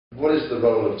What is the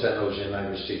role of technology in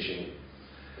language teaching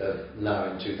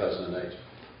now in 2008?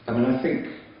 I mean, I think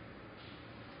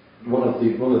one of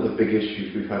the big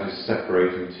issues we've had is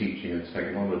separating teaching and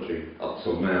technology up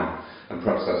till now, and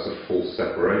perhaps that's a false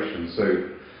separation.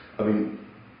 So, I mean,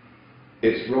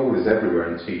 its role is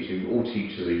everywhere in teaching. All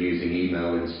teachers are using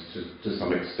email to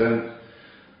some extent.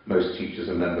 Most teachers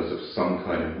are members of some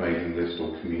kind of mailing list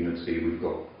or community.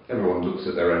 Everyone looks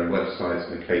at their own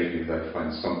websites, and occasionally they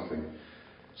find something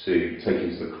to take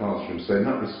into the classroom. So in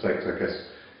that respect, I guess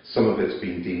some of it's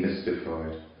been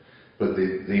demystified. But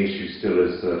the issue still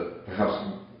is that perhaps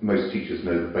most teachers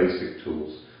know the basic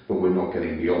tools, but we're not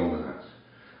getting beyond that.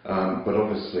 But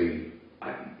obviously,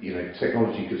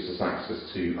 technology gives us access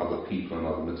to other people and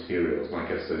other materials, and I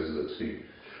guess those are the two.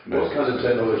 What kind of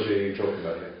technology are you talking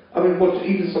about here? I mean,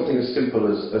 even something as simple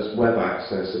as web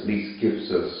access at least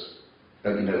gives us a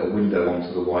window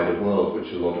onto the wider world,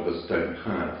 which a lot of us don't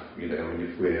have. I mean,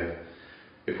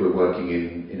 if we're working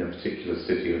in a particular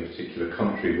city or a particular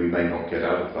country, we may not get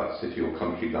out of that city or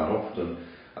country that often,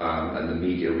 and the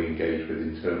media we engage with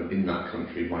in that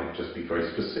country might just be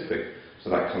very specific to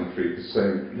that country.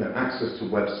 So, access to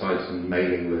websites and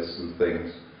mailing lists and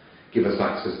things give us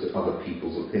access to other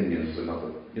people's opinions and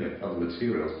other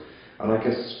materials. And I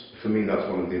guess for me that's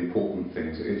one of the important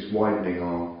things. It's widening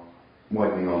our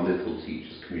little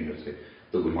teachers community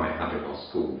that we might have in our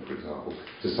school, for example,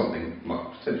 to something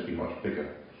potentially much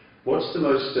bigger. What's the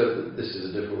most, this is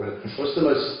a difficult one, what's the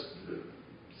most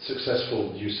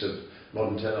successful use of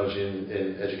modern technology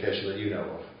in education that you know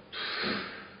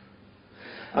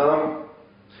of?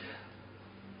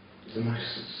 The most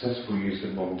successful use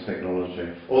of modern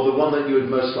technology? Or the one that you would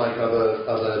most like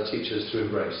other teachers to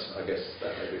embrace, I guess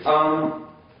that may be.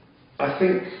 I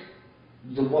think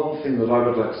the one thing that I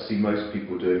would like to see most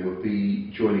people doing would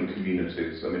be joining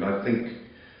communities. I mean, I think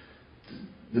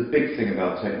the big thing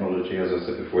about technology, as I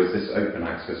said before, is this open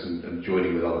access and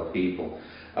joining with other people.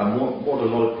 And what a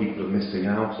lot of people are missing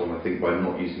out on, I think, by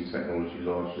not using technology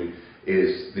largely,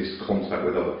 is this contact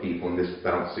with other people and this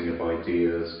bouncing of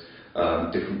ideas,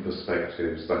 different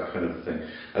perspectives, that kind of thing.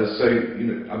 And so,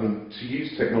 I mean, to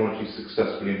use technology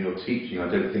successfully in your teaching, I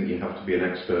don't think you have to be an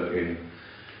expert in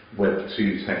Web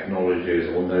 2 technologies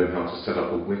or know how to set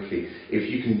up a wiki.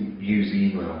 If you can use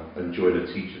email and join a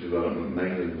teacher development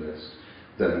mailing list,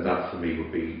 then that for me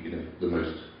would be the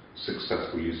most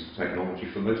successful use of technology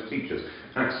for most teachers.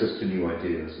 Access to new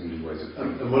ideas and new ways of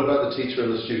thinking. And what about the teacher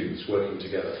and the students working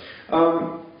together?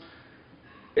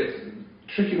 It's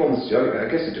a tricky one. I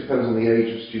guess it depends on the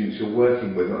age of students you're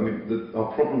working with. I mean,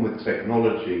 our problem with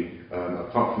technology,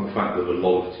 apart from the fact that a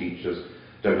lot of teachers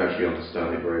don't actually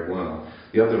understand it very well,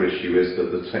 the other issue is that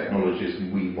the technologies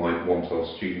we might want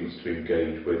our students to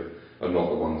engage with are not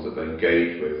the ones that they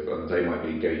engage with, and they might be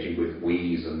engaging with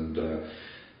Wii's and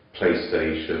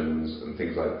PlayStations and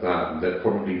things like that, and they're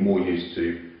probably more used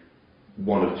to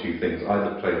one of two things: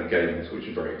 either playing games, which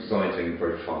are very exciting,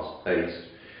 very fast-paced,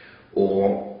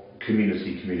 or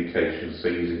community communications, so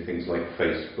using things like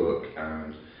Facebook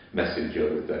and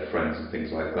Messenger with their friends and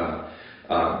things like that.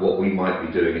 What we might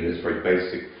be doing in this very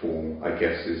basic form, I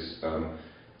guess, is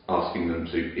asking them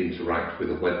to interact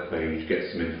with a web page,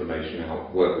 get some information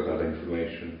out, work with that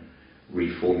information,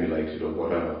 reformulate it or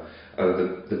whatever.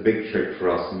 The big trick for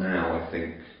us now, I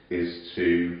think, is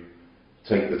to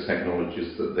take the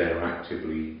technologies that they're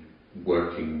actively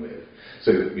working with.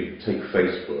 So you take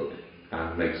Facebook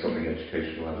and make something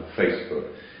educational out of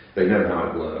Facebook. They know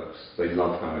how it works, they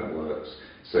love how it works,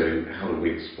 so how do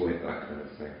we exploit that kind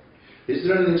of thing? Is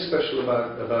there anything special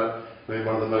about maybe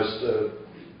one of the most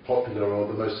popular or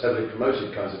the most heavily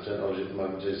promoted kinds of technology at the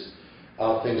moment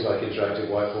are things like interactive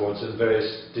whiteboards and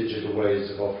various digital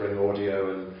ways of offering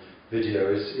audio and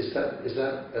video? Is that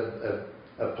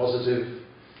a positive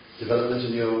development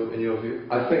in your view?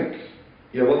 I think,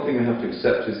 one thing we have to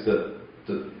accept is that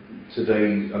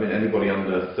today, I mean, anybody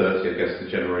under 30, I guess the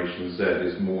Generation Z,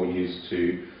 is more used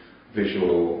to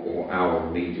visual or oral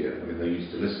media. I mean, they're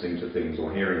used to listening to things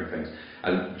or hearing things,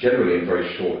 and generally in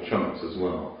very short chunks as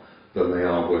well, than they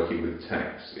are working with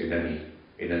text in any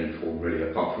form really,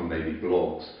 apart from maybe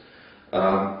blogs.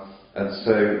 And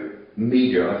so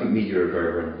media, I think media are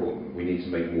very, very important. We need to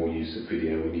make more use of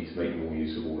video, we need to make more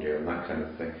use of audio and that kind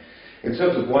of thing. In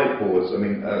terms of whiteboards, I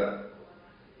mean,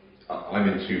 I'm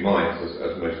in two minds,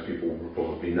 as most people will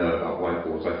probably know about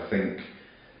whiteboards. I think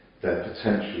they're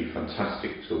potentially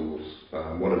fantastic tools.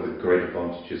 One of the great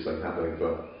advantages they have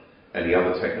over any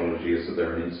other technology is that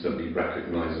they're an instantly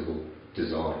recognisable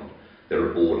design.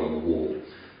 They're a board on the wall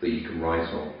that you can write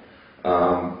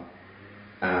on.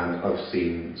 And I've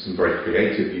seen some very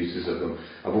creative uses of them.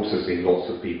 I've also seen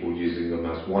lots of people using them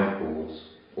as whiteboards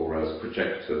or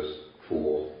projectors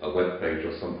for a web page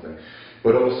or something.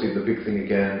 But obviously the big thing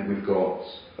again, we've got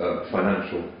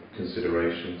financial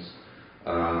considerations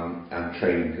and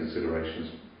training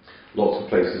considerations. Lots of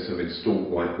places have installed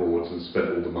whiteboards and spent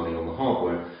all the money on the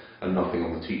hardware and nothing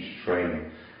on the teacher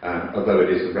training. Although it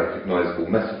is a recognisable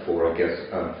metaphor, I guess,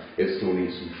 it still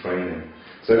needs some training.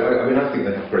 So I mean, I think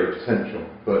they have great potential,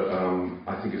 but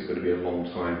I think it's going to be a long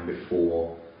time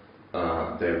before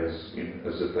they're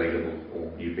as available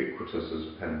or ubiquitous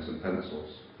as pens and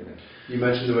pencils. You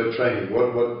mentioned the word training.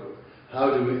 How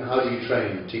do you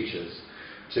train teachers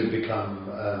to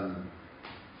become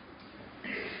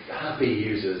happy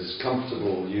users,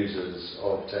 comfortable users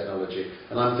of technology?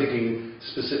 And I'm thinking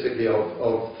specifically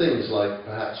of things like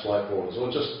perhaps whiteboards,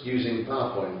 or just using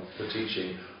PowerPoint for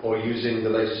teaching, or using the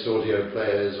latest audio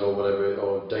players or whatever,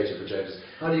 or data projectors.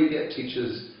 How do you get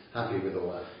teachers happy with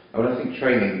all that? I mean, I think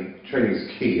training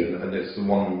is key, and it's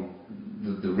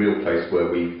the real place where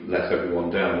we let everyone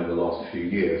down in the last few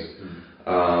years.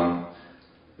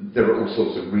 There are all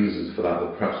sorts of reasons for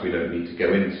that perhaps we don't need to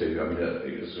go into. I mean,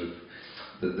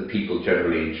 the people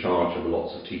generally in charge of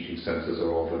lots of teaching centres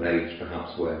are of an age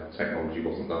perhaps where technology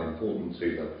wasn't that important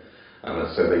to them,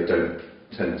 and so they don't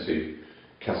tend to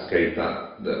cascade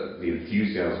the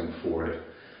enthusiasm for it.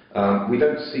 We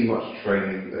don't see much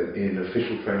training in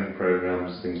official training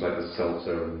programmes, things like the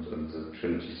CELTA and the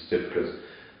Trinity certificates.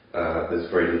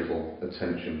 There's very little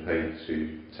attention paid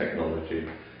to technology.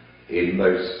 In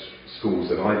most schools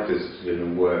that I've visited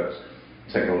and worked,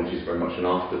 technology is very much an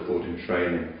afterthought in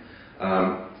training.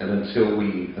 And until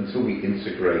we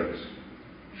integrate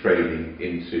training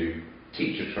into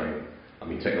teacher training, I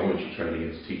mean technology training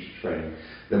into teacher training,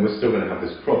 then we're still going to have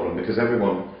this problem, because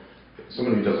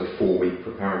someone who does a 4-week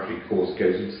preparatory course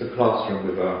goes into the classroom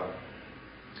with a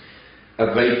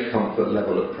vague comfort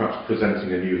level of perhaps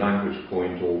presenting a new language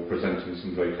point or presenting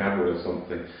some vocabulary or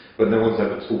something, but no one's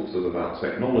ever talked to them about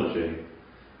technology.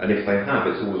 And if they have,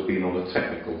 it's always been on a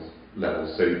technical level,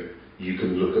 so you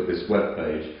can look at this web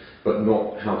page, but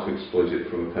not how to exploit it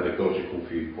from a pedagogical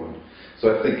viewpoint.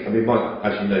 So I think, I mean,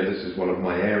 as you know, this is one of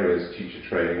my areas, teacher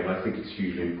training, and I think it's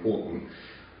hugely important.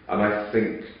 And I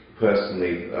think,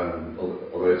 personally,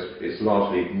 although it's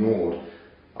largely ignored,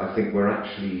 I think we're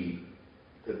actually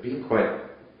being quite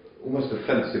almost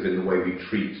offensive in the way we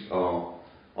treat our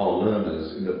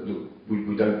learners, in that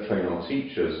we don't train our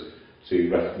teachers to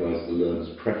recognise the learner's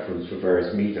preference for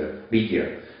various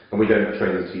media, and we don't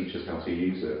train the teachers how to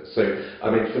use it. So, I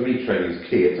mean, for me, training is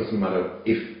key. It doesn't matter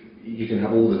if you can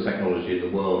have all the technology in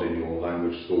the world in your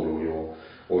language school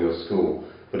or your school,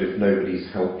 but if nobody's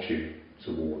helped you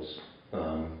towards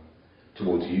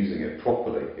using it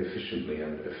properly, efficiently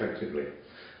and effectively,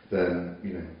 then,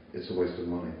 it's a waste of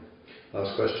money.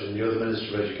 Last question. You're the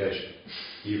Minister of Education.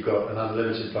 You've got an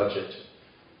unlimited budget.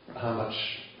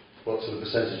 What sort of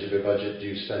percentage of your budget do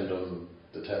you spend on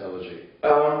the technology?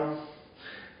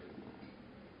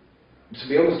 To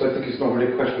be honest, I think it's not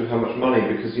really a question of how much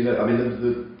money, because, I mean,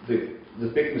 the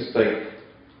big mistake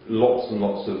lots and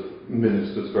lots of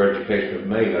ministers for education have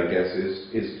made, I guess,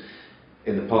 is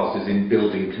in the past, is in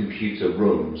building computer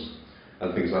rooms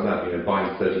and things like that.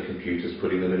 Buying 30 computers,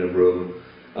 putting them in a room,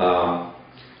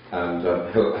 and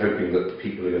hoping that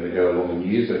people are going to go along and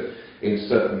use it. In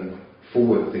certain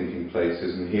forward-thinking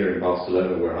places, and here in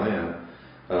Barcelona, where I am,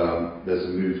 there's a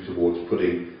move towards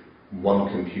putting one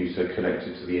computer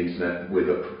connected to the internet with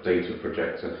a data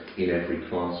projector in every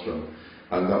classroom,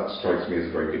 and that strikes me as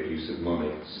a very good use of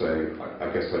money. So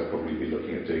I guess I'd probably be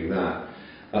looking at doing that.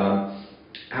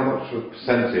 How much of a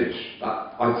percentage?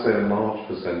 I'd say a large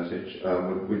percentage.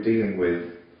 We're dealing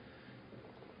with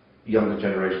younger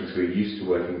generations who are used to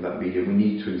working with that media. We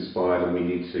need to inspire them. We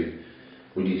need to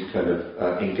kind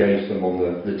of engage them on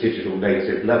the digital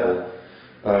native level.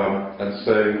 And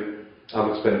so I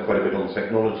would spend quite a bit on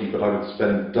technology, but I would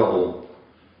spend double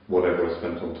whatever I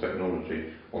spent on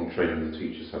technology on training the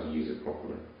teachers how to use it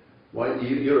properly. Why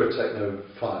you're a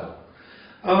technophile?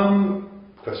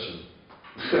 Question.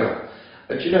 Yeah.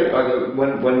 Do you know,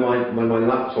 when my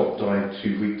laptop died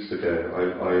 2 weeks ago,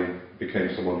 I became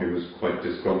someone who was quite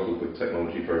disgruntled with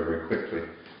technology very, very quickly.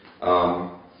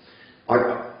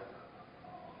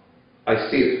 I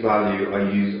see its value.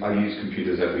 I use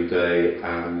computers every day,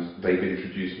 and they've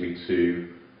introduced me to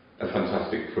a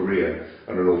fantastic career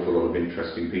and an awful lot of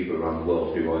interesting people around the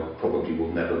world who I probably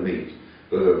will never meet,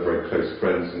 but are very close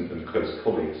friends and close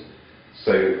colleagues.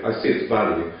 So I see its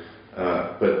value.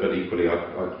 But equally, I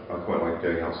quite like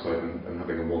going outside and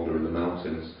having a wander in the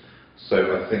mountains. So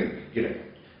I think,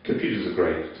 computers are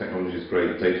great, technology is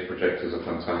great, data projectors are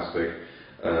fantastic,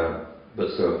 but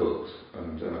so are books,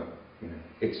 and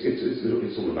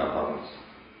it's all about balance.